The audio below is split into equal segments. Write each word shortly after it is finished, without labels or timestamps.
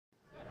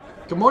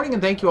Good morning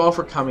and thank you all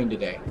for coming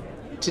today.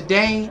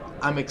 Today,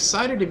 I'm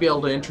excited to be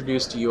able to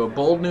introduce to you a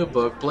bold new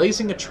book,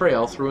 blazing a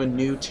trail through a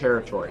new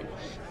territory.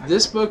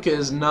 This book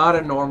is not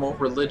a normal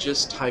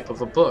religious type of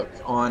a book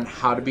on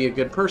how to be a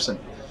good person,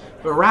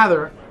 but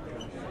rather,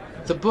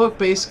 the book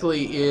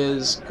basically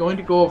is going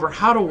to go over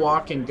how to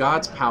walk in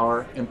God's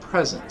power and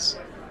presence,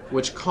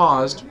 which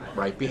caused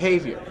right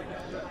behavior.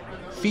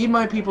 Feed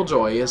My People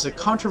Joy is a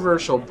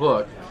controversial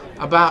book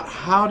about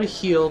how to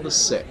heal the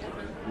sick,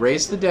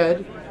 raise the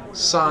dead,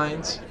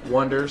 signs,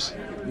 wonders,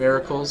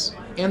 miracles,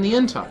 and the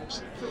end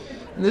times.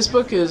 And this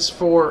book is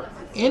for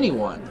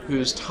anyone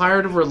who's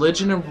tired of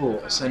religion and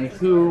rules and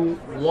who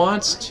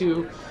wants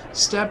to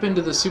step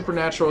into the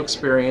supernatural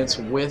experience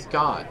with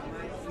God.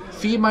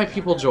 Feed My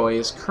People Joy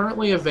is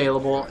currently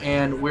available,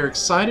 and we're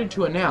excited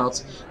to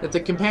announce that the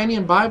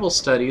Companion Bible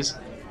studies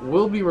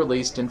will be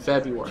released in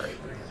February.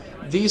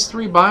 These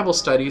 3 Bible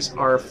studies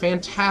are a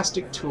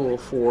fantastic tool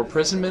for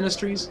prison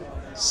ministries,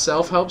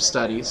 self-help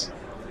studies,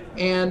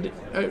 and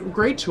a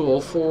great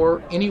tool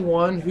for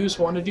anyone who's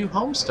wanting to do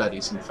home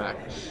studies, in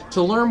fact.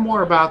 To learn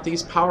more about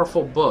these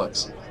powerful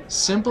books,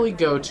 simply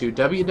go to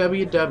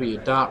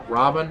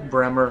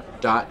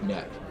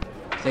www.robinbremer.net.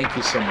 Thank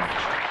you so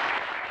much.